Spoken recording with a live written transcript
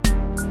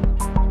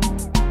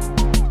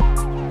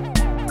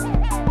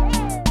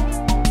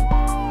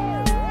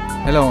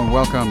Hello and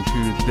welcome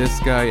to This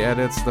Guy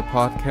Edits, the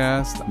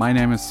podcast. My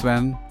name is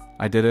Sven.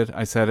 I did it.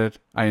 I said it.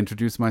 I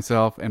introduced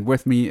myself. And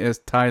with me is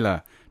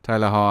Tyler.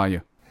 Tyler, how are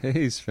you?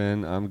 Hey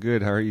Sven, I'm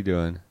good. How are you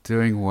doing?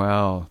 Doing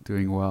well.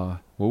 Doing well.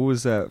 What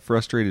was that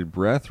frustrated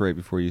breath right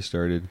before you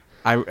started?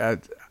 I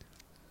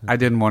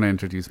didn't want to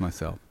introduce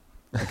myself.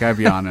 I gotta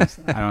be honest.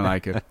 I don't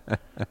like it.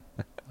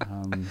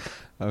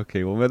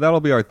 Okay, well that'll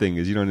be our thing,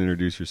 is you don't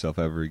introduce yourself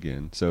ever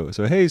again. So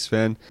hey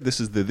Sven,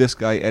 this is the This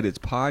Guy Edits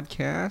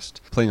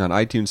podcast, playing on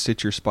iTunes,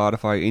 Stitcher,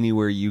 Spotify,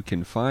 anywhere you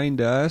can find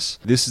us.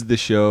 This is the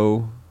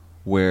show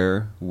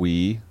where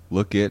we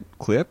look at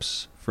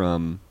clips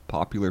from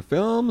popular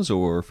films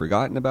or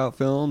forgotten about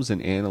films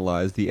and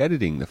analyze the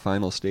editing, the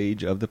final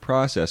stage of the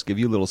process. Give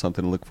you a little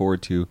something to look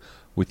forward to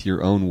with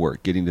your own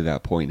work, getting to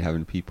that point,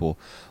 having people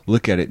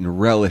look at it and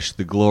relish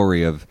the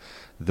glory of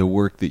the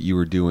work that you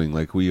were doing,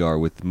 like we are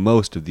with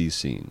most of these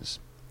scenes.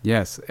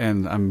 Yes,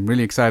 and I'm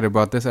really excited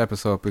about this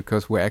episode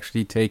because we're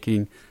actually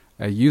taking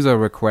a user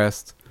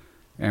request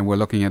and we're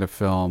looking at a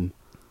film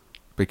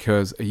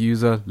because a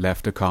user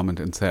left a comment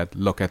and said,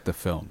 look at the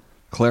film.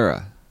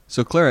 Clara.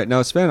 So Clara,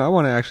 now Sven, I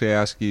want to actually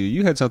ask you,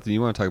 you had something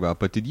you want to talk about,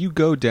 but did you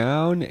go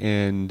down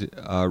and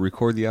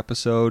record the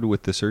episode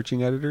with the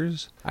searching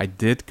editors? I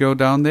did go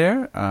down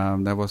there.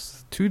 That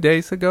was 2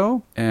 days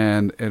ago,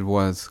 and it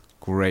was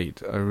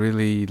great. I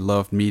really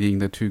loved meeting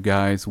the two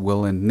guys,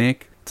 Will and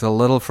Nick. It's a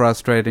little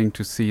frustrating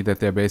to see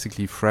that they're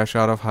basically fresh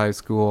out of high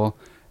school,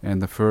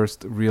 and the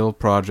first real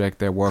project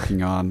they're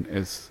working on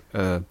is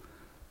a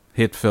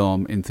hit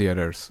film in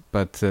theaters.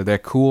 But they're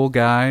cool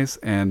guys,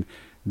 and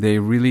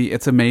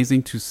it's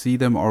amazing to see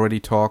them already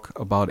talk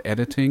about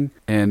editing,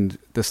 and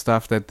the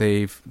stuff that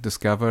they've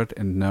discovered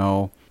and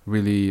know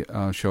really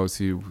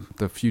shows you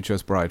the future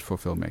is bright for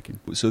filmmaking.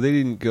 So they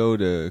didn't go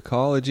to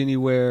college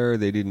anywhere,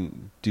 they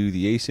didn't do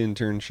the ACE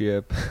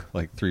internship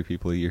like 3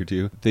 people a year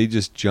do. They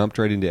just jumped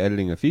right into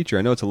editing a feature.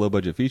 I know it's a low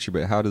budget feature,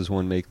 but how does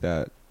one make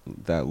that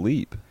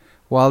leap?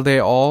 Well,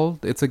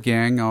 it's a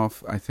gang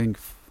of, I think,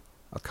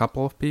 a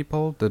couple of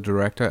people. The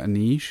director,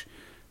 Anish,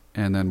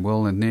 and then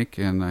Will and Nick,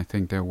 and I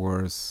think there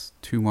was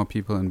 2 more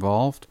people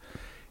involved,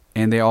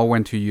 and they all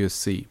went to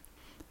USC.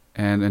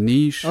 And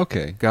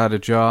Anish got a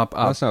job.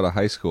 That's not a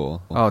high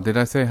school. Oh, did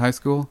I say high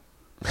school?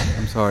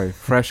 I'm sorry.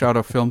 Fresh out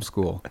of film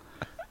school.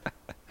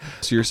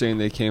 So you're saying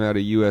they came out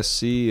of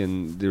USC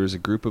and there was a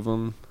group of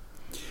them?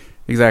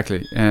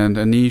 Exactly. And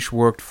Anish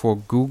worked for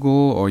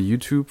Google or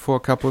YouTube for a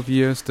couple of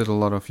years, did a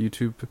lot of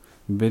YouTube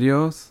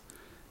videos,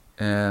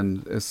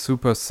 and is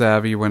super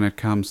savvy when it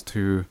comes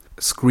to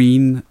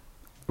screen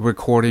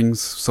recordings,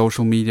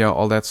 social media,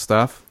 all that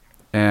stuff,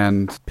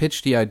 and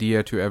pitched the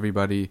idea to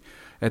everybody.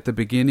 At the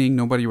beginning,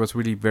 nobody was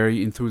really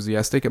very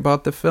enthusiastic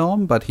about the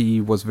film, but he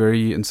was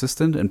very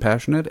insistent and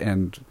passionate,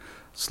 and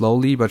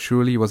slowly but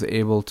surely was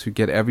able to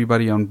get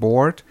everybody on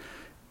board,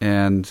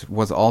 and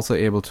was also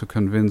able to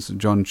convince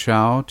John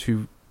Chow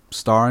to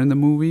star in the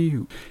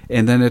movie.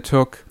 And then it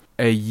took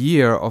a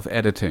year of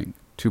editing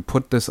to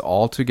put this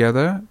all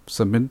together,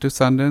 submit to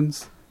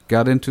Sundance,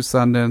 got into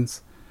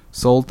Sundance,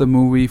 sold the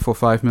movie for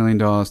 $5 million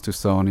to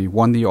Sony,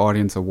 won the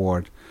Audience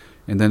Award,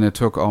 and then it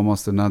took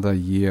almost another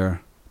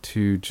year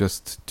to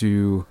just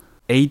do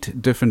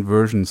 8 different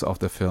versions of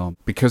the film.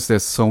 Because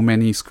there's so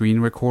many screen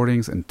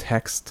recordings and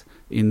text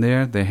in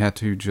there, they had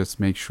to just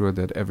make sure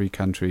that every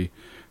country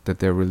that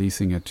they're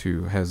releasing it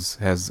to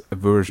has a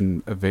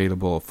version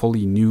available, a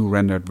fully new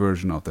rendered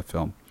version of the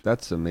film.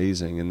 That's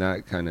amazing, and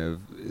that kind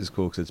of is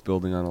cool because it's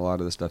building on a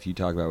lot of the stuff you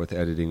talk about with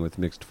editing, with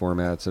mixed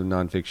formats of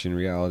nonfiction,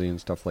 reality, and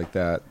stuff like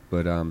that.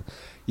 But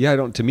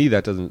to me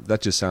that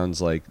just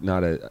sounds like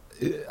not a.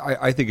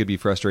 I think it'd be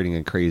frustrating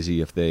and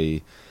crazy if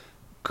they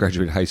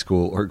graduated high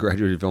school or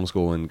graduated film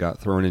school and got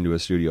thrown into a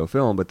studio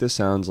film. But this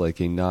sounds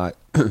like a not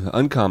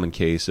uncommon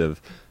case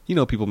of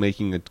people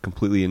making a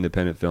completely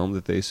independent film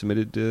that they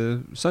submitted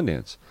to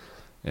Sundance,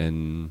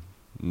 and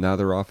now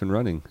they're off and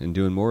running and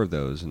doing more of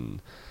those.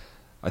 And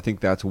I think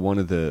that's one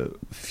of the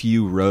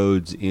few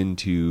roads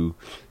into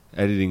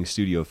editing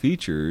studio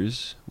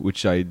features,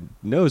 which I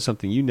know is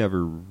something you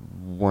never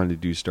wanted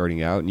to do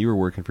starting out, and you were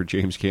working for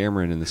James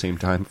Cameron in the same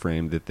time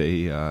frame that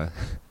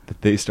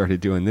they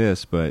started doing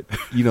this. But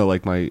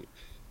like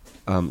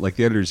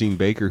the editor Zine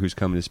Baker, who's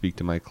coming to speak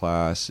to my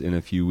class in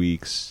a few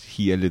weeks,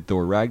 he edited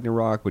Thor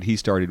Ragnarok, but he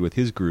started with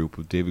his group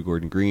with David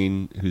Gordon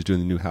Green, who's doing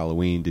the new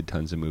Halloween, did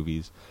tons of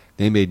movies.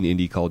 They made an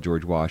indie called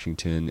George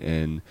Washington,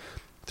 and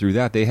through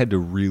that they had to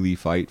really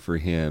fight for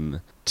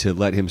him to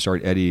let him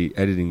start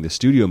editing the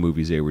studio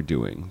movies they were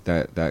doing,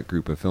 that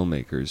group of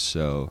filmmakers.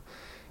 So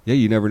yeah,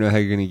 you never know how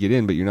you're going to get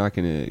in, but you're not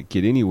going to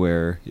get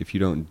anywhere if you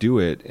don't do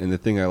it. And the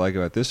thing I like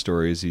about this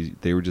story is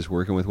they were just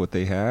working with what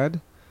they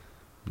had.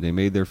 They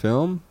made their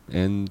film,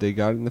 and they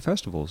got it in the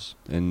festivals.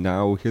 And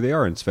now here they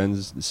are, and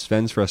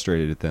Sven's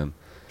frustrated at them.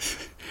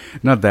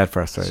 Not that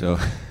frustrating.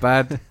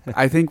 But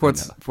I think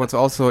what's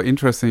also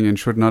interesting and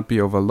should not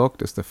be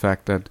overlooked is the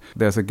fact that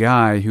there's a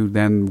guy who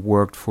then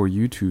worked for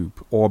YouTube,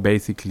 or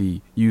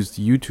basically used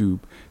YouTube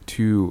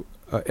to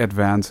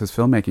advance his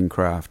filmmaking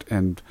craft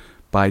and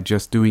by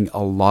just doing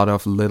a lot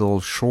of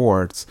little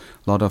shorts,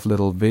 a lot of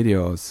little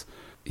videos,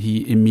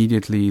 he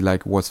immediately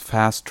was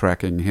fast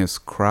tracking his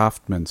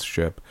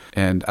craftsmanship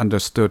and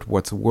understood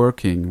what's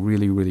working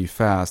really, really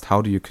fast.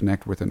 How do you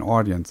connect with an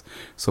audience?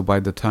 So by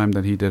the time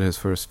that he did his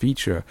first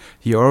feature,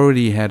 he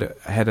already had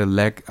a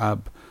leg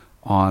up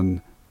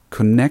on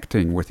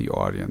connecting with the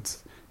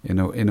audience, in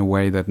a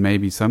way that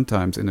maybe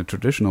sometimes in a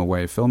traditional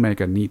way, a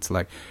filmmaker needs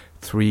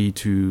 3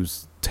 to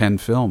 10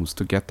 films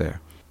to get there.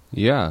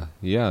 Yeah,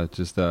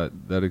 just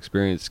that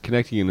experience,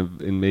 connecting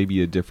in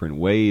maybe a different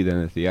way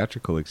than a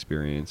theatrical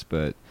experience,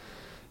 but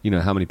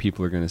how many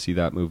people are going to see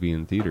that movie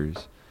in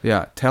theaters?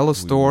 Yeah, tell a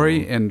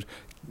story and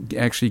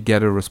actually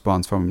get a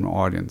response from an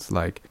audience.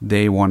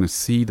 They want to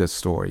see the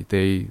story,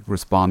 they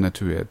responded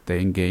to it,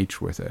 they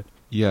engage with it.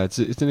 Yeah, it's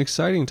an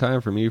exciting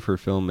time for me for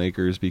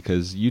filmmakers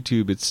because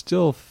YouTube, it's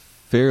still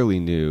fairly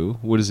new.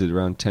 What is it,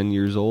 around 10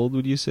 years old,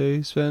 would you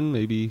say, Sven?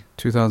 Maybe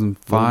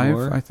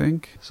 2005, I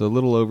think. So a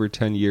little over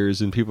 10 years,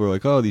 and people are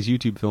like, oh, these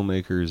YouTube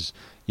filmmakers,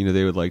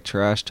 they would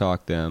trash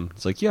talk them.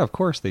 It's yeah, of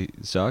course they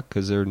suck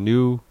because they're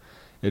new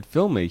at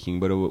filmmaking.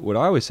 But what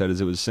I always said is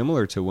it was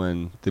similar to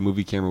when the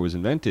movie camera was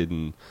invented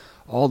and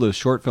all those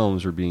short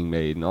films were being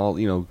made, and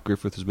all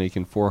Griffith was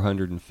making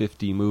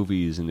 450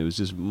 movies, and it was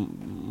just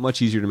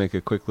much easier to make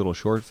a quick little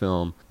short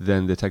film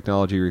than the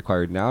technology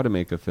required now to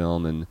make a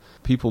film. And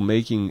people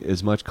making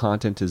as much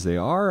content as they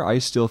are, I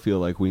still feel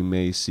like we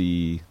may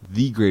see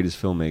the greatest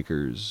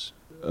filmmakers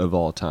of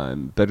all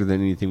time, better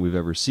than anything we've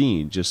ever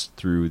seen, just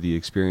through the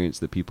experience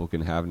that people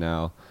can have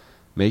now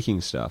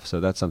making stuff. So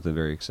that's something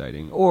very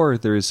exciting. Or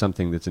there is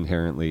something that's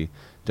inherently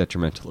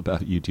detrimental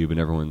about YouTube, and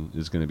everyone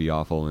is going to be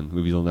awful, and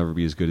movies will never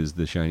be as good as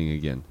The Shining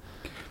again.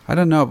 I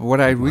don't know, but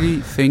what I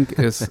really think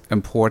is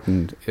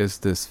important is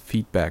this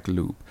feedback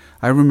loop.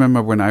 I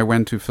remember when I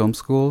went to film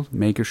school,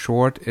 make a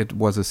short, it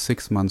was a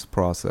 6-month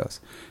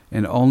process.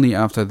 And only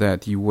after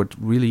that you would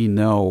really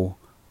know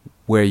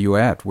where you're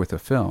at with a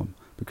film,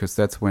 because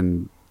that's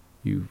when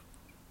you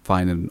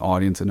find an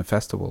audience in a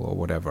festival or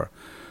whatever.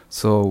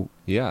 So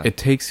it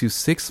takes you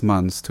 6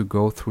 months to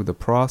go through the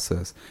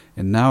process.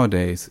 And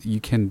nowadays,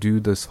 you can do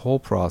this whole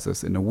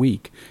process in a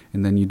week.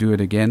 And then you do it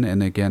again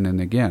and again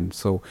and again.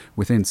 So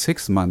within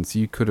 6 months,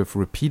 you could have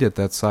repeated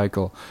that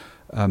cycle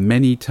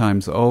many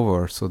times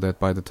over, so that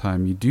by the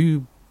time you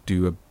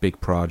do a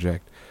big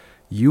project,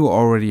 you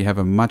already have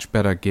a much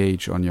better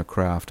gauge on your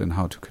craft and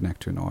how to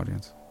connect to an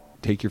audience.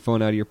 Take your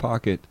phone out of your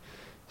pocket,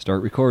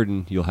 start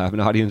recording. You'll have an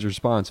audience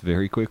response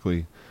very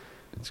quickly.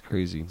 It's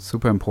crazy.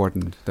 Super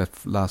important,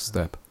 that last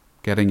step.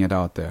 Getting it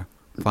out there.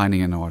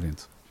 Finding an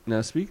audience.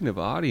 Now, speaking of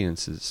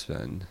audiences,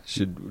 Sven,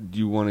 do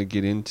you want to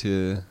get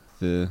into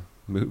the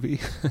movie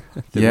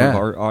that one of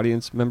our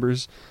audience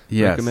members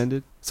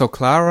recommended? So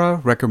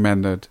Clara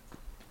recommended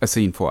a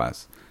scene for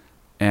us.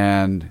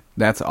 And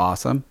that's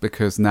awesome,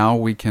 because now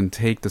we can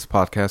take this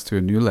podcast to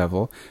a new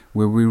level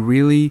where we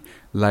really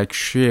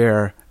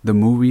share the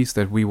movies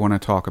that we want to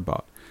talk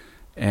about.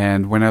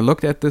 And when I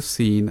looked at this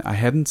scene, I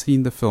hadn't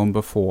seen the film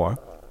before.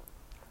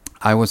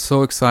 I was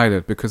so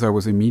excited because I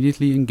was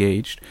immediately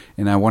engaged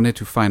and I wanted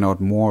to find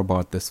out more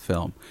about this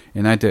film.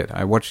 And I did.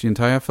 I watched the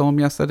entire film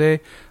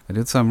yesterday. I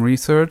did some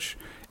research,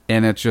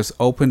 and it just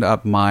opened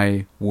up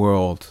my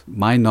world,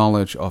 my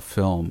knowledge of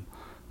film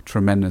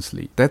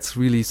tremendously. That's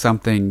really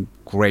something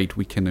great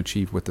we can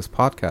achieve with this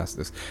podcast,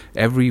 is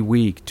every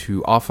week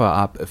to offer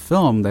up a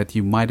film that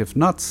you might have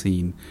not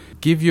seen,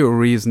 give you a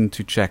reason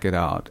to check it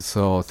out.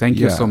 So thank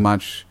you so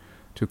much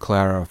to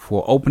Clara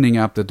for opening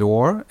up the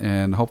door,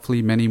 and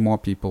hopefully many more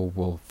people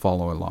will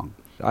follow along.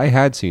 I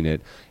had seen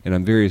it, and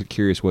I'm very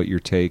curious what your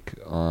take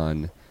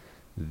on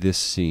this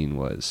scene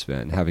was,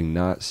 Sven, having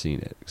not seen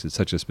it, because it's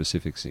such a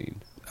specific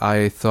scene.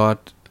 I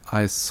thought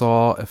I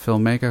saw a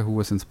filmmaker who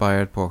was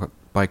inspired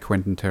by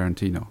Quentin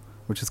Tarantino,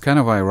 which is kind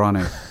of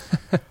ironic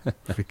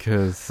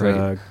because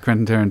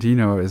Quentin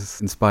Tarantino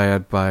is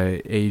inspired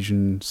by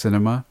Asian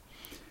cinema,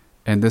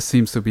 and this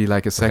seems to be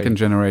a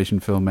second-generation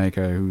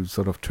filmmaker who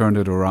sort of turned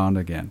it around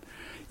again.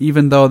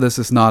 Even though this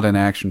is not an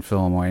action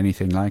film or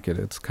anything like it,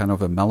 it's kind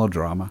of a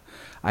melodrama,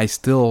 I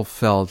still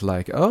felt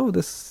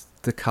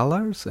the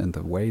colors and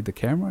the way the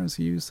camera is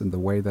used and the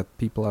way that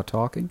people are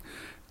talking,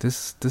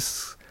 this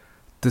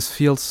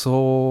feels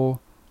so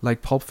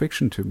like Pulp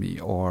Fiction to me,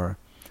 or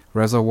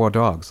Reservoir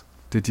Dogs.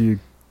 Did you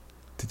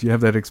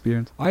have that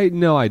experience?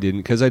 No, I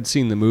didn't, because I'd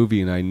seen the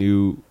movie and I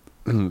knew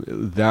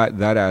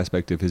that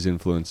aspect of his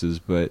influences,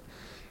 but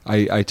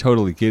I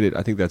totally get it.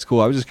 I think that's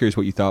cool. I was just curious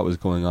what you thought was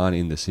going on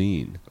in the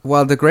scene.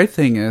 Well, the great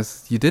thing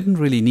is you didn't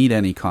really need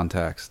any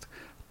context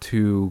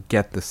to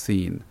get the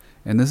scene.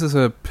 And this is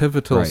a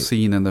pivotal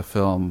scene in the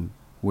film,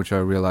 which I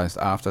realized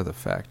after the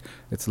fact.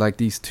 It's like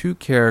these two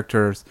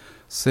characters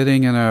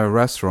sitting in a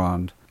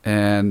restaurant,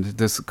 and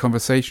this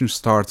conversation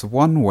starts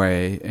one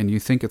way, and you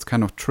think it's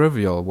kind of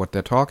trivial what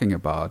they're talking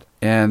about.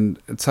 And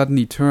it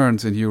suddenly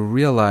turns, and you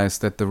realize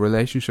that the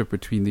relationship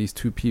between these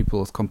two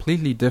people is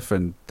completely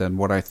different than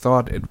what I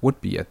thought it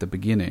would be at the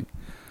beginning.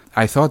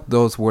 I thought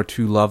those were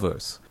two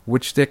lovers,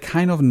 which they're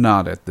kind of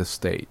not at this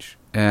stage.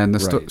 And the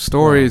Right.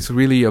 story Wow. is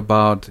really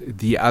about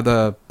the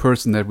other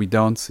person that we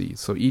don't see.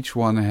 So each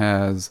one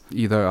has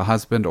either a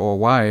husband or a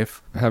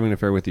wife Having an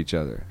affair with each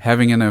other.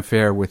 having an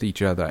affair with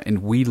each other.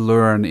 And we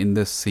learn in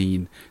this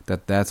scene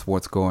that that's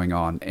what's going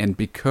on. And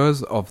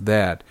because of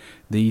that,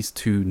 these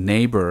two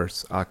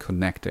neighbors are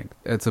connecting.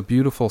 It's a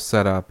beautiful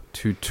setup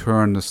to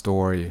turn the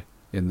story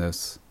in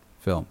this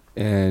film.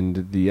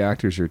 And the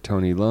actors are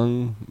Tony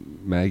Leung,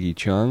 Maggie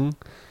Cheung,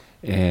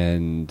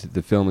 and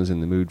the film is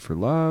In the Mood for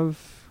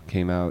Love.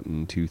 Came out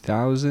in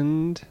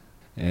 2000,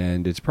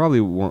 and it's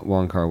probably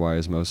Wong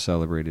Kar-wai's most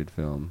celebrated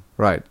film.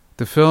 Right.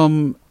 The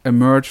film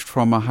emerged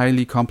from a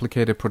highly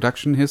complicated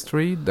production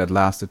history that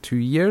lasted 2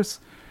 years.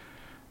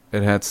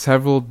 It had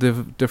several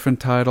different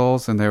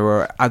titles, and there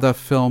were other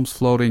films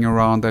floating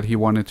around that he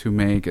wanted to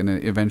make, and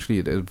eventually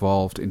it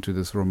evolved into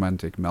this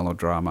romantic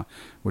melodrama,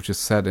 which is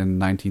set in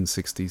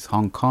 1960s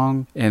Hong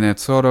Kong, and it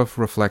sort of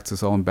reflects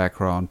his own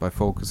background by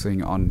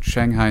focusing on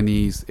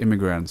Shanghainese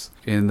immigrants.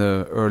 In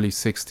the early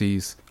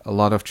 60s, a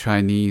lot of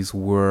Chinese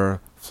were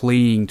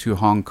fleeing to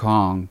Hong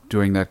Kong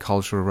during that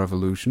Cultural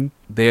Revolution.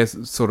 They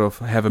sort of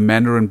have a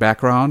Mandarin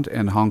background,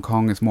 and Hong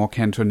Kong is more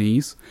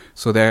Cantonese,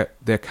 so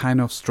they're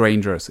kind of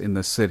strangers in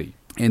the city.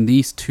 And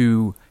these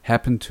two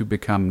happened to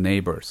become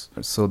neighbors.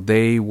 So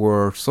they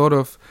were sort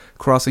of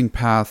crossing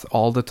paths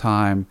all the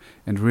time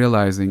and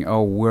realizing,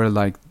 oh, we're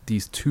like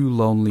these two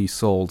lonely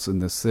souls in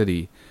the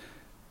city,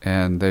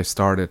 and they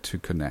started to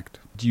connect.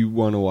 Do you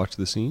want to watch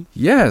the scene?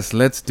 Yes,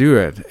 let's do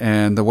it.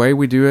 And the way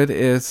we do it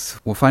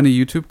is we'll find a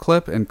YouTube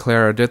clip, and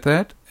Clara did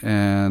that,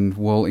 and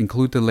we'll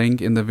include the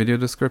link in the video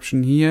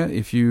description here.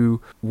 If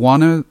you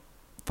want to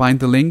find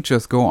the link,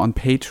 just go on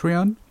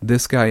Patreon,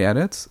 This Guy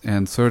Edits,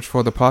 and search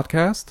for the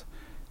podcast,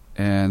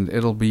 and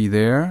it'll be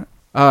there.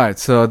 All right,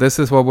 so this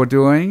is what we're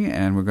doing,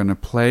 and we're going to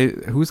play.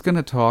 Who's going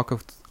to talk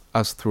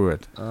us through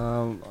it?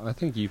 I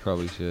think you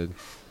probably should.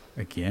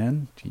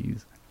 Again?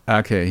 Jeez.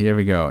 Okay, here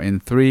we go.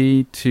 In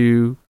 3,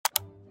 2...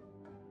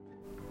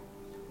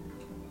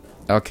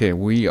 Okay,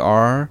 we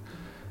are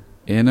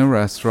in a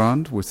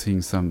restaurant. We're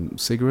seeing some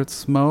cigarette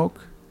smoke.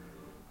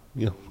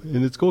 Yeah,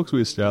 and it's cool because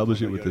we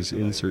establish it with this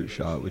insert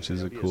shot, which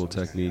is a cool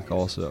technique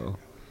also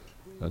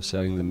of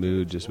setting the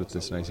mood just with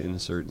this nice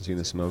insert and seeing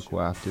the smoke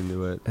waft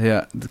into it.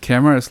 Yeah, the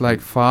camera is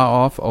like far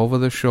off over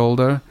the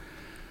shoulder.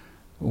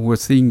 We're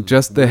seeing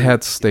just the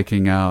head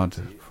sticking out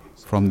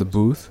from the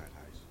booth.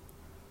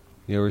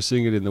 Yeah, we're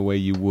seeing it in the way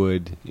you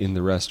would in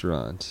the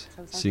restaurant,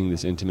 seeing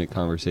this intimate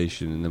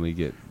conversation, and then we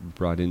get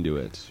brought into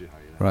it.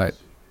 Right.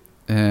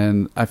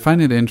 And I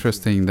find it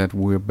interesting that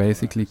we're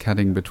basically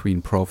cutting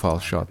between profile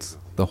shots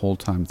the whole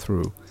time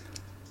through.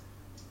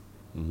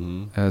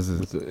 Mm-hmm.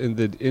 And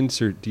the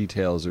insert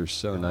details are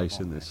so nice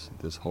in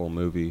this whole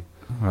movie.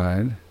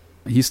 Right.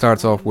 He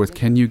starts off with,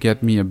 "Can you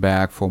get me a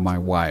bag for my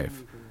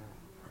wife?"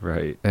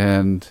 Right.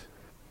 And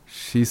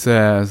she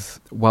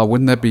says, "Well,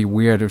 wouldn't that be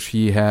weird if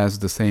she has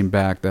the same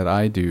bag that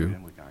I do?"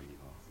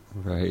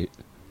 Right.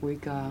 會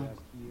㗎，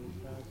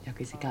尤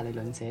其是隔離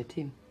鄰舍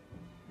添。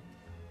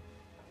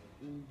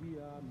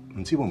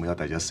唔知會唔會有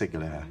第一識嘅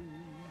咧？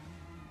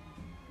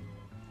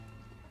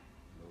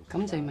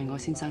咁就要問我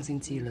先生先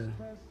知啦。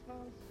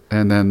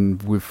 And then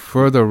we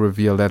further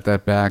reveal that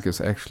that bag is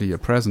actually a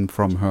present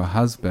from her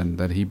husband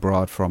that he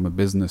brought from a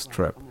business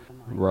trip.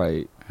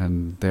 Right.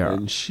 And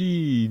And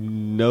she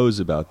knows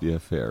about the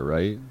affair,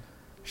 right?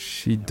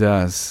 she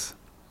does.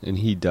 And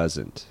he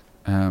doesn't.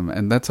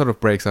 And that sort of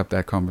breaks up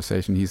that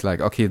conversation. He's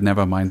like, "Okay,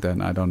 never mind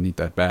then. I don't need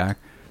that bag."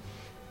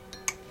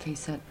 其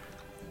實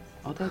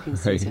我都有件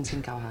事想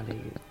請教下你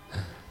嘅。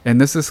 And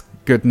this is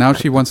good. Now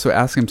she wants to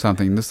ask him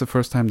something. This is the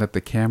first time that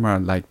the camera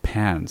like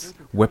pans,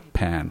 whip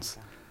pans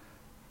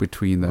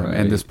between them. Right.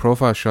 And this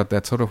profile shot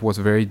that sort of was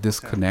very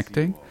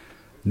disconnecting.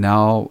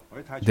 Now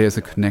there's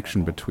a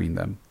connection between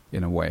them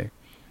in a way.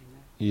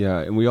 Yeah,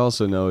 and we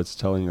also know it's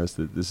telling us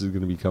that this is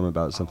going to become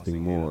about something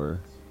more.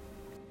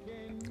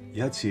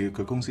 有一次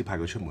佢公司派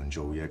佢出門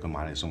做嘢，佢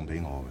買嚟送俾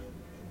我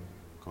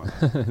嘅。佢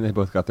話 They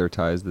both got their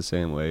ties the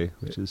same way,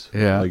 which is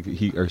Yeah. like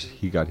he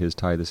got his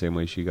tie the same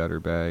way she got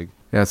her bag.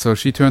 Yeah, so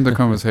she turned the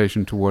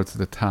conversation towards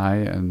the tie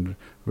and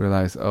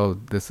realized, oh,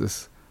 this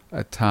is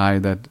a tie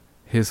that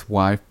his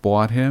wife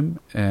bought him,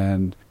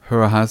 and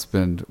her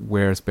husband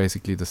wears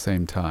basically the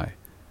same tie.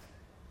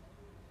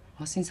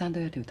 我先生都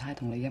有條呔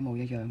同你一模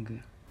一樣嘅，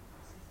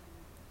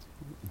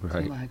佢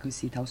Right. 話係佢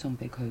事頭送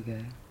俾佢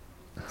嘅。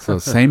 So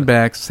same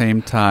bags,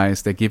 same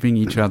ties, they're giving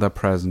each other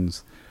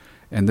presents.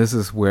 And this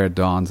is where it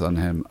dawns on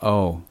him,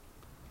 oh,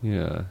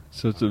 Yeah.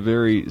 So it's a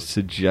very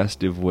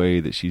suggestive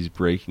way that she's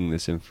breaking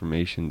this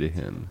information to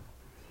him,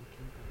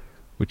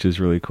 which is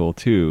really cool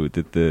too.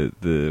 That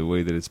the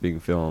way that it's being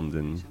filmed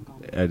and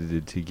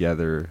edited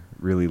together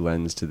really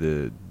lends to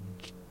the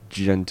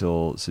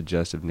gentle,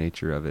 suggestive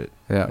nature of it.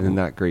 yeah. And then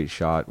that great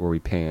shot where we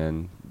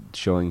pan,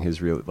 showing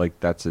his real, like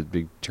that's a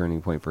big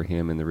turning point for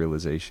him in the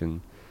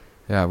realization.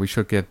 Yeah, we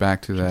should get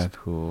back to Which is that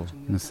cool.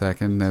 in a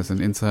second. There's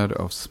an insert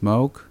of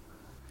smoke.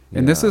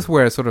 And this Yeah. is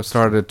where I sort of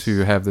started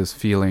to have this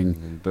And feeling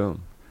then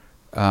boom.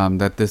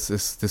 that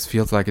this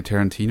feels like a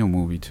Tarantino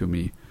movie to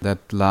me.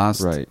 That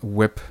last Right.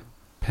 whip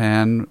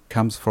pan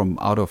comes from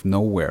out of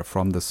nowhere,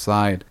 from the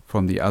side,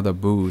 from the other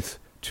booth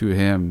to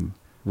him,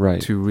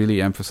 Right. to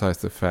really emphasize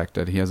the fact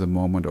that he has a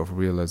moment of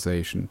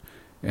realization,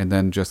 and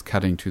then just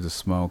cutting to the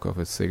smoke of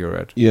a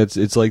cigarette. Yeah,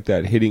 it's like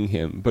that hitting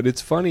him. But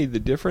it's funny, the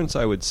difference,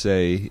 I would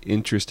say,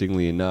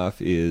 interestingly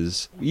enough,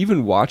 is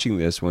even watching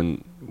this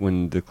when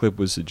the clip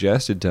was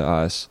suggested to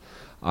us,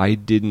 I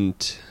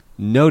didn't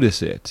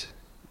notice it.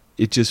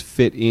 It just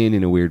fit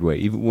in a weird way.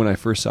 Even when I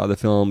first saw the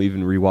film,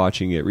 even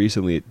rewatching it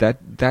recently,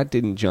 that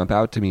didn't jump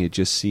out to me. It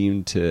just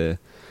seemed to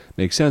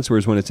make sense.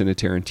 Whereas when it's in a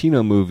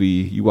Tarantino movie,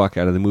 you walk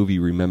out of the movie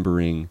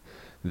remembering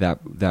that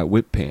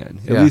whip pan.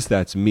 At Yeah. least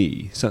that's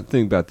me.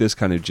 Something about this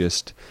kind of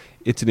just,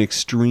 it's an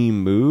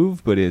extreme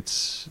move, but it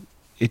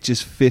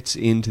just fits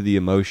into the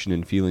emotion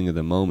and feeling of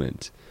the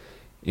moment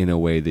in a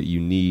way that you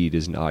need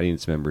as an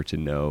audience member to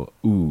know,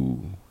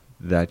 ooh,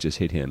 that just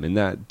hit him. And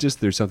that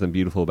just, there's something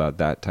beautiful about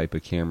that type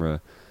of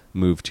camera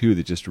move too,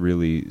 that just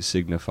really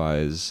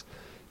signifies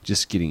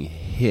just getting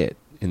hit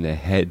in the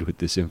head with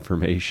this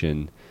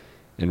information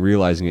and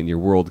realizing it, in your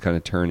world kind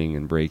of turning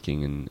and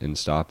breaking and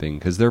stopping,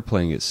 because they're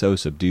playing it so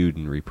subdued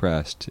and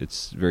repressed.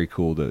 It's very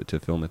cool to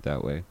film it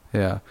that way.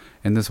 Yeah,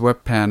 and this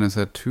web pan is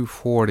at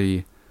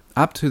 240.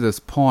 Up to this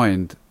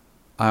point,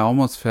 I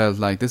almost felt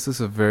like this is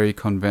a very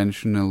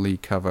conventionally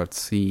covered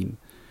scene.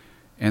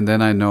 And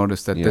then I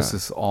noticed that this Yeah.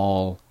 is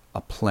all a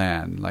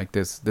plan. Like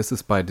this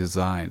is by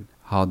design,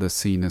 how the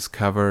scene is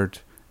covered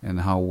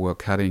and how we're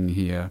cutting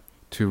here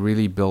to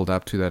really build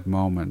up to that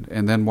moment.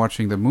 And then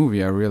watching the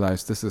movie, I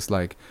realized this is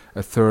like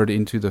a third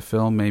into the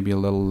film, maybe a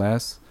little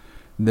less.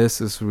 This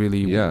is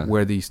really Yeah.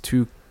 where these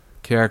two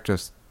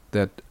characters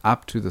that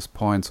up to this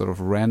point sort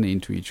of ran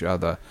into each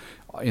other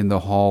in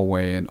the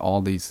hallway and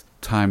all these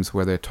times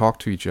where they talk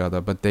to each other,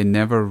 but they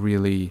never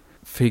really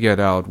figured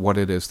out what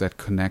it is that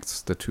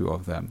connects the two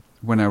of them.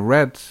 When I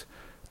read,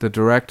 the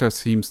director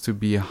seems to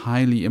be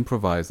highly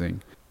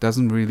improvising,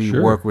 doesn't really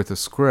Sure. work with the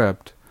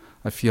script.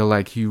 I feel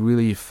like he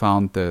really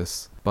found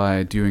this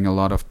by doing a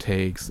lot of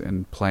takes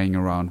and playing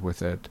around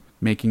with it,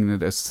 making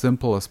it as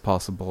simple as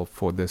possible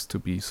for this to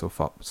be so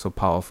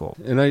powerful.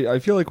 And I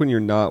feel like when you're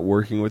not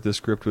working with the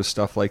script with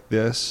stuff like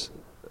this,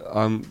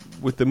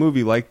 with the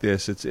movie like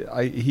this,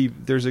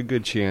 there's a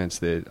good chance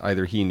that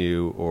either he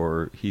knew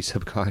or he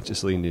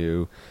subconsciously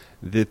knew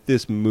that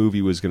this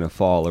movie was going to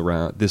fall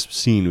around, this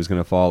scene was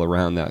going to fall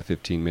around that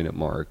 15-minute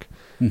mark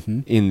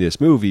in this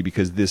movie,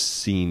 because this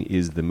scene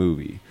is the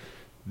movie.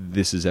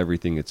 This is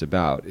everything it's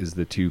about, is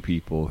the two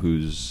people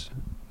whose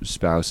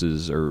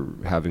spouses are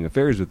having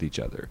affairs with each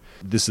other.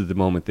 This is the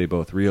moment they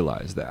both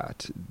realize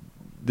that.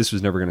 This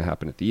was never going to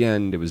happen at the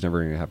end. It was never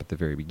going to happen at the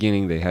very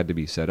beginning. They had to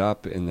be set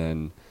up, and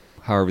then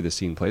however the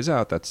scene plays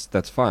out,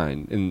 that's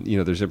fine. And,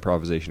 there's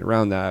improvisation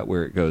around that,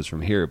 where it goes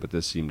from here, but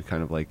this seemed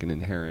kind of like an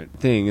inherent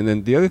thing. And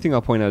then the other thing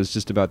I'll point out is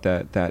just about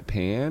that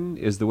pan,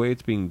 is the way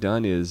it's being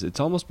done is, it's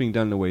almost being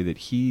done in a way that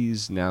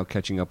he's now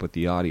catching up with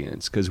the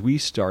audience, because we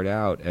start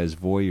out as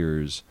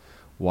voyeurs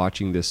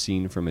watching this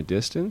scene from a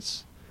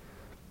distance,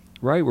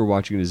 right? We're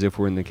watching it as if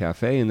we're in the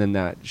cafe, and then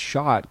that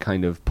shot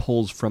kind of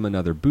pulls from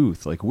another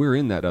booth. Like, we're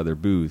in that other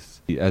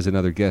booth as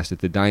another guest at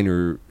the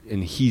diner,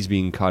 and he's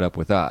being caught up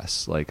with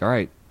us. Like, all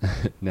right,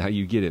 now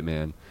you get it,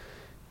 man.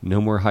 No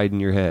more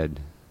hiding your head.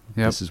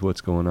 Yep. This is what's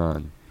going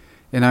on.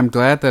 And I'm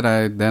glad that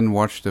I then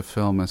watched the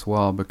film as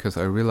well, because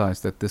I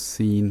realized that this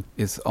scene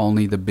is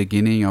only the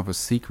beginning of a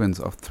sequence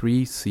of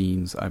 3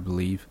 scenes, I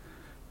believe,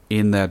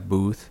 in that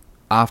booth.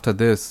 After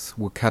this,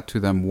 we cut to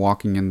them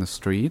walking in the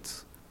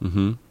streets,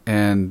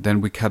 and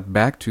then we cut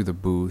back to the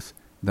booth,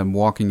 them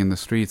walking in the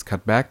streets,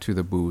 cut back to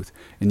the booth,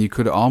 and you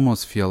could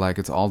almost feel like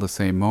it's all the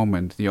same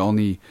moment. The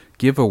only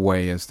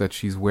giveaway is that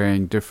she's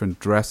wearing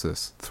different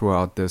dresses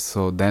throughout this,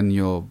 so then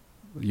you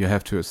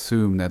have to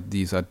assume that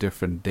these are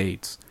different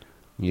dates.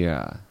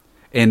 Yeah.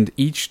 And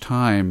each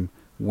time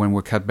when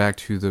we cut back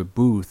to the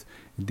booth,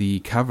 the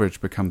coverage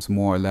becomes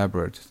more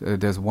elaborate.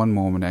 There's one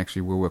moment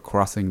actually where we're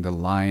crossing the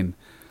line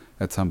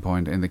at some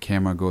point, and the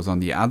camera goes on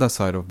the other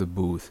side of the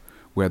booth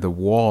where the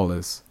wall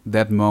is.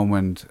 That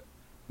moment,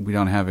 we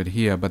don't have it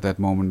here, but that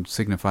moment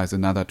signifies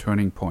another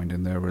turning point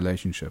in their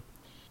relationship.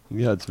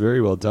 Yeah, it's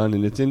very well done,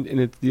 and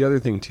it's the other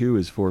thing too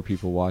is, for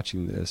people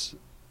watching this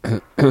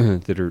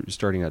that are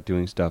starting out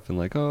doing stuff and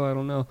like, oh, I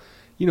don't know,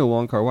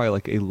 Wong Kar-wai,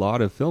 like a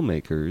lot of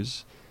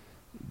filmmakers,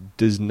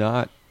 does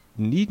not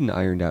need an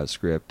ironed out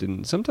script,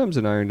 and sometimes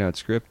an ironed out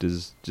script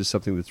is just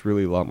something that's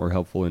really a lot more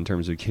helpful in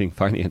terms of getting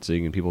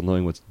financing and people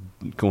knowing what's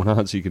going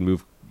on, so you can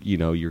move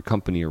your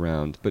company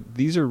around. But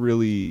these are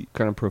really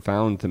kind of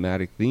profound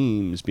thematic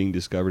themes being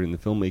discovered in the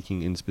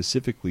filmmaking, and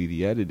specifically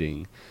the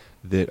editing,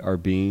 that are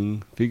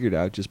being figured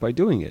out just by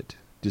doing it,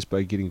 just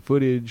by getting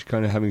footage,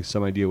 kind of having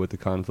some idea what the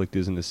conflict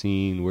is in the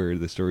scene, where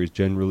the story is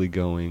generally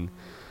going,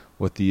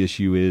 what the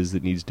issue is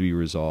that needs to be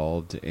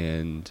resolved.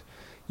 And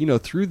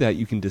through that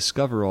you can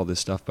discover all this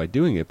stuff by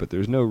doing it, but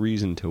there's no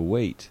reason to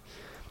wait,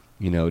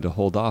 to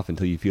hold off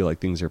until you feel like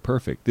things are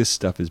perfect. This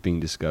stuff is being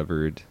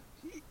discovered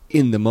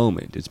in the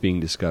moment. It's being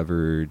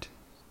discovered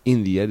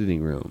in the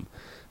editing room.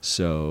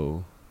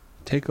 So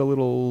take a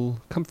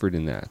little comfort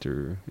in that,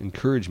 or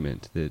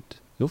encouragement that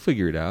You'll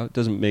figure it out. It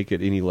doesn't make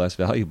it any less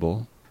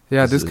valuable.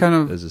 Yeah, as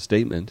a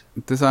statement.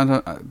 This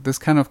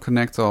kind of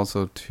connects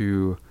also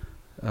to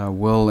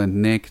Will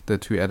and Nick, the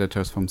two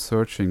editors from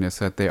Searching. They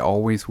said they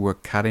always were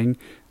cutting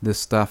this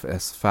stuff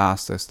as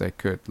fast as they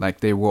could.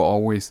 Like they were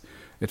always,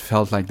 it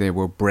felt like they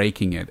were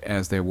breaking it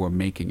as they were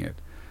making it.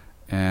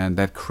 And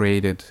that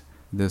created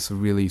this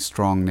really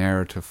strong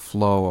narrative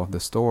flow of the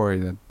story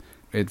that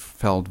it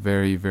felt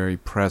very, very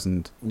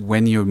present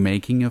when you're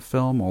making a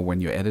film or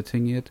when you're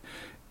editing it.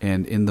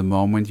 And in the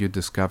moment you're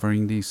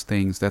discovering these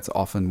things, that's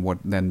often what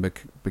then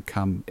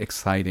become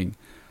exciting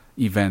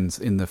events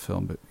in the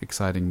film,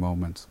 exciting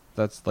moments.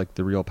 That's like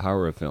the real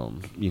power of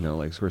film. You know,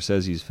 like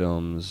Scorsese's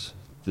films,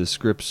 the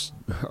scripts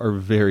are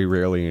very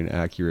rarely an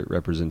accurate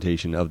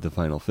representation of the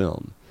final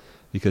film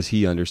because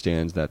he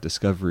understands that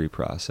discovery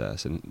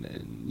process.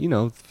 And you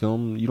know,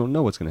 film, you don't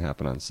know what's going to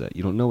happen on set.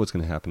 You don't know what's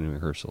going to happen in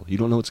rehearsal. You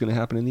don't know what's going to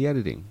happen in the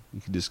editing.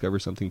 You can discover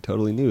something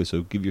totally new.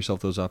 So give yourself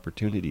those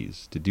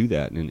opportunities to do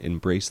that and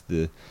embrace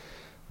the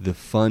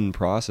fun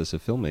process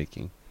of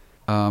filmmaking.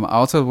 I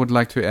also would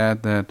like to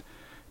add that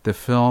the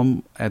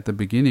film, at the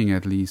beginning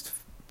at least,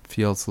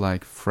 feels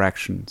like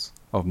fractions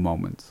of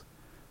moments.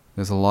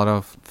 There's a lot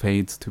of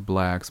fades to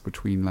blacks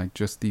between like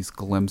just these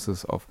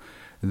glimpses of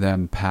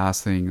them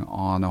passing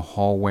on a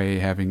hallway,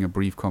 having a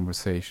brief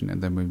conversation,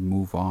 and then we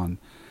move on.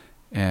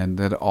 And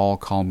that all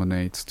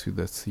culminates to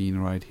the scene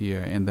right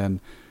here. And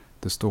then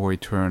the story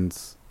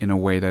turns in a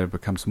way that it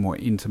becomes more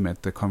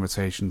intimate. The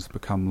conversations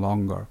become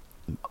longer.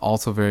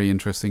 Also very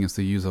interesting is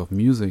the use of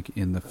music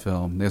in the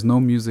film. There's no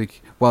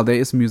music. Well, there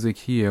is music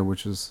here,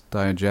 which is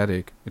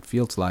diegetic, it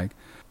feels like.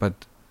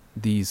 But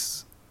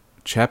these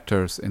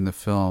chapters in the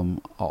film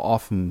are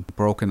often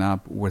broken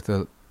up with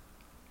a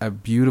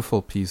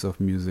beautiful piece of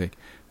music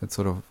that's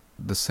sort of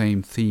the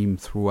same theme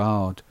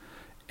throughout,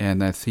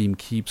 and that theme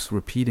keeps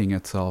repeating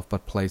itself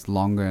but plays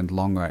longer and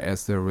longer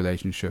as their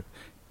relationship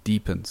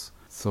deepens.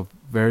 So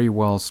very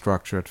well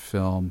structured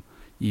film,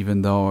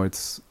 even though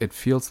it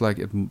feels like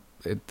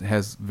it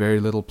has very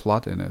little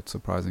plot in it,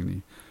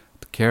 surprisingly.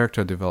 The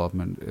character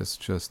development is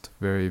just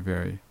very,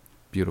 very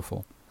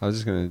beautiful. I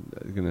was just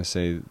gonna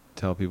say,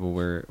 tell people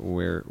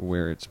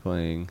where it's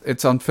playing.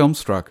 It's on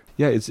Filmstruck.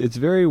 Yeah, it's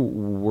very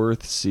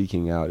worth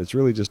seeking out. It's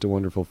really just a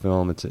wonderful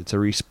film. It's a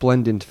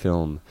resplendent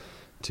film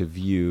to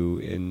view,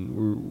 and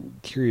we're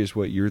curious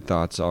what your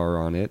thoughts are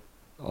on it.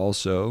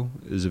 Also,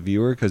 as a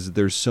viewer, because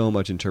there's so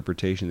much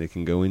interpretation that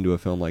can go into a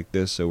film like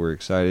this. So we're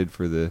excited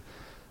for the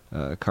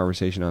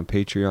conversation on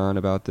Patreon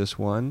about this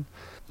one,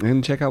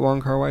 and check out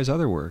Wong Kar-wai's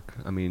other work.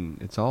 I mean,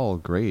 it's all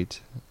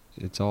great.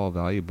 It's all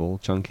valuable.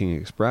 Chungking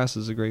Express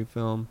is a great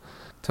film.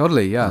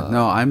 Totally, yeah.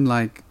 No,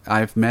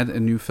 I've met a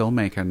new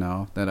filmmaker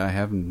now that I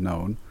haven't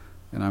known,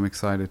 and I'm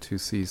excited to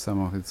see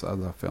some of his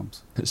other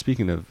films.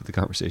 Speaking of the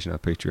conversation on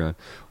Patreon,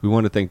 we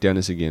want to thank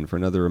Dennis again for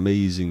another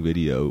amazing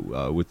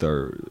video with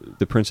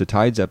the Prince of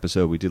Tides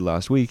episode we did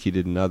last week. He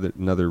did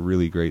another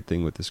really great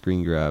thing with the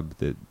screen grab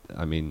that,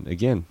 I mean,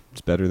 again,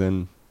 it's better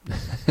than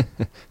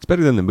it's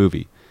better than the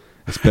movie.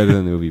 It's better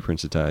than the movie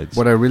Prince of Tides.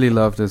 What I really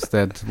loved is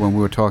that when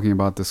we were talking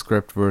about the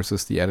script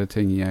versus the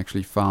editing, he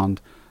actually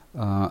found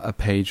a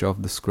page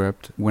of the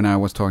script. When I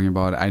was talking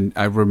about it,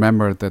 I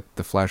remembered that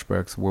the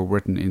flashbacks were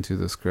written into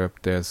the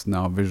script. There's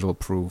now visual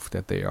proof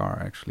that they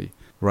are actually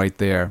right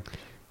there,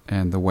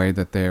 and the way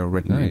that they are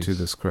written into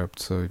the script.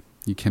 So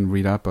you can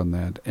read up on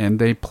that. And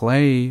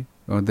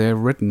they're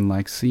written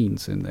like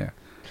scenes in there.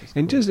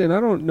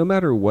 No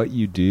matter what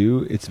you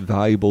do, it's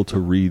valuable to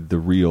read the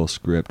real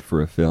script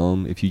for a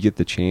film. If you get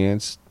the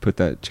chance, put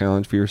that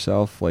challenge for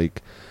yourself.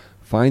 Like,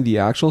 find the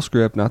actual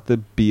script, not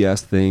the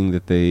BS thing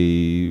that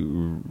they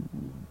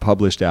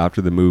published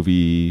after the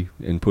movie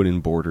and put in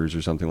borders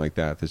or something like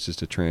that. That's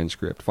just a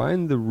transcript.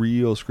 Find the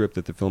real script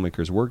that the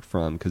filmmakers worked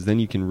from, because then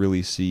you can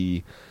really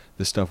see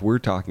the stuff we're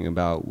talking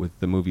about with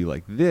the movie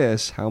like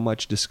this, how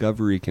much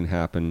discovery can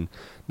happen,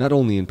 not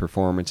only in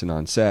performance and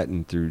on set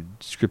and through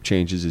script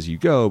changes as you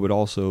go, but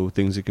also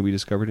things that can be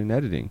discovered in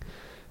editing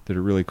that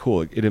are really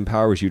cool. It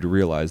empowers you to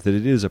realize that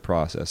it is a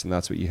process, and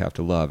that's what you have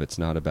to love. It's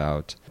not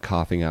about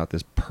coughing out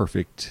this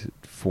perfect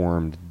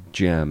formed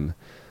gem,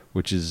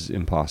 which is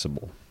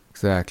impossible.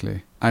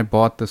 Exactly. I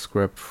bought the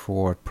script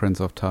for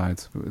Prince of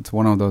Tides. It's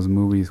one of those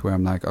movies where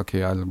I'm like,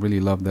 okay, I really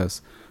love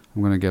this.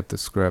 I'm going to get the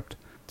script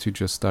to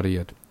just study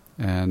it.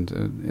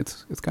 And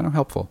it's kind of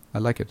helpful. I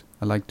like it.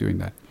 I like doing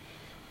that.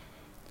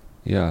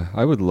 Yeah,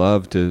 I would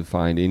love to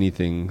find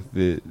anything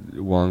that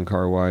Wong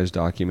Kar-wai's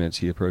documents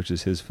he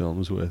approaches his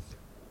films with.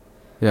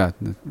 Yeah.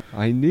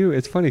 I knew,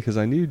 it's funny because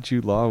I knew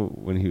Jude Law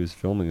when he was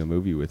filming a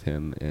movie with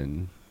him,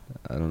 and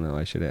I don't know,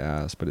 I should have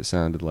asked, but it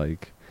sounded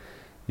like,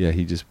 yeah,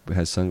 he just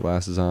has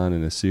sunglasses on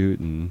and a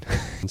suit and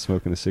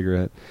smoking a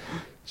cigarette,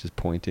 just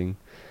pointing.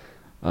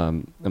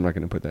 I'm not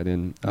going to put that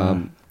in.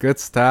 Good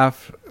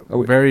stuff.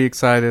 Very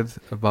excited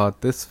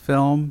about this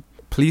film.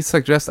 Please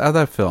suggest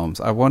other films.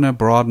 I want to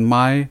broaden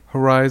my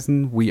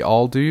horizon. We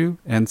all do.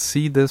 And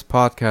see this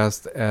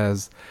podcast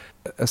as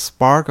a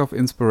spark of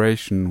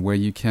inspiration where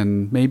you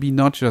can maybe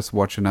not just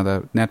watch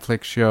another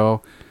Netflix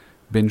show,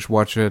 binge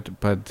watch it,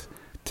 but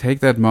take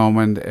that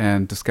moment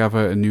and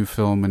discover a new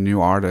film, a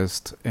new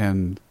artist,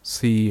 and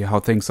see how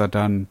things are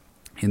done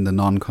in the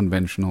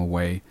non-conventional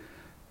way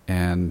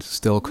and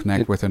still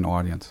connect with an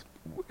audience.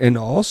 And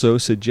also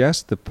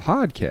suggest the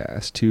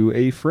podcast to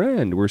a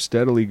friend. We're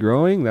steadily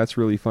growing. That's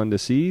really fun to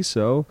see.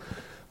 So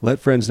let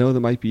friends know that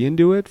might be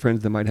into it,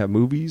 friends that might have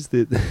movies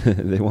that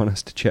they want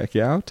us to check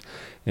out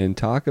and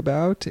talk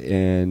about,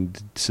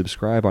 and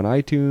subscribe on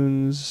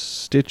iTunes,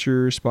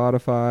 Stitcher,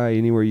 Spotify,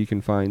 anywhere you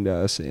can find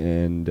us.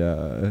 And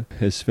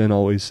as Sven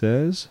always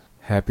says,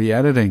 happy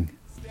editing.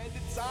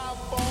 It's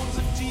iPhones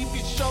and TV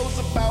shows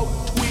about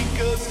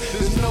tweakers.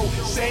 There's no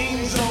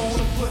sane zone,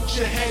 so put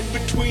your head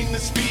between the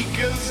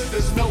speakers.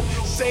 There's no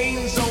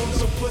sane zone,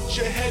 so put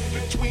your head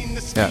between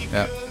the speakers.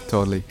 Yeah,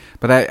 totally.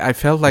 But I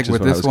felt like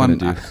with this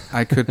one,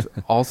 I could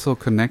also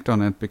connect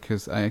on it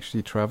because I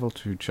actually traveled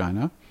to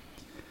China.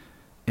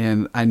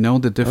 And I know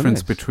the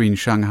difference between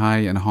Shanghai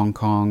and Hong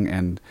Kong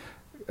and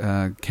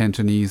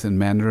Cantonese and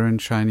Mandarin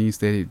Chinese.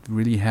 They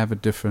really have a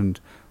different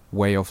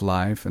way of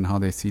life and how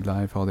they see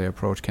life, how they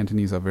approach.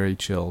 Cantonese are very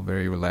chill,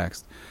 very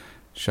relaxed.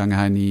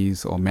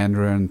 Shanghainese or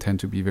Mandarin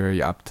tend to be very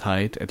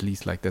uptight, at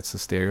least like that's the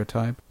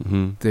stereotype.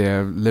 Mm-hmm.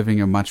 They're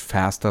living a much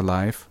faster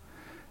life.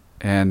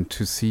 And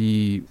to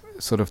see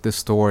sort of this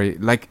story,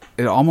 like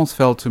it almost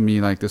felt to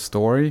me like the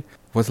story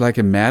was like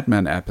a Mad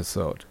Men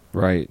episode.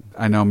 Right.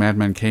 I know Mad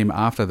Men came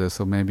after this,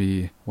 so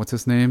maybe, what's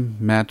his name?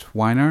 Matt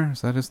Weiner,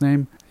 is that his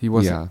name? He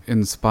was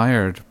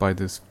inspired by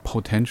this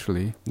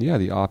potentially. Yeah,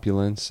 the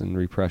opulence and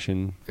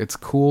repression. It's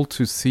cool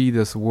to see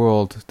this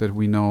world that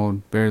we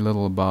know very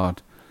little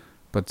about,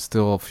 but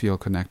still feel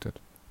connected.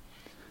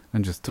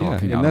 And just talking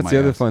out and of that's my the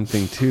other ass. fun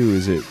thing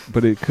too,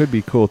 but it could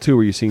be cool too,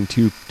 where you're seeing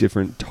two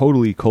different,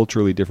 totally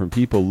culturally different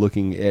people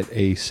looking at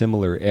a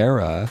similar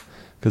era,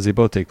 because they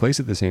both take place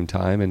at the same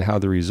time, and how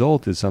the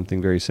result is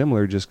something very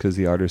similar just because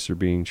the artists are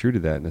being true to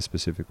that in a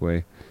specific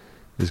way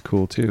is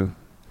cool too.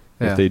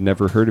 Yeah. If they'd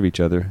never heard of each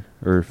other,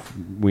 or if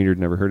Wiener'd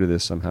never heard of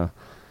this somehow.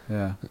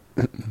 Yeah.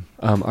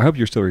 I hope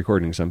you're still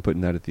recording, so I'm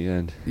putting that at the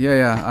end.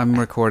 Yeah, I'm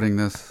recording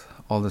this,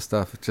 all this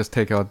stuff. Just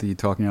take out the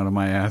talking out of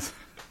my ass.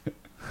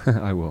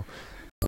 I will.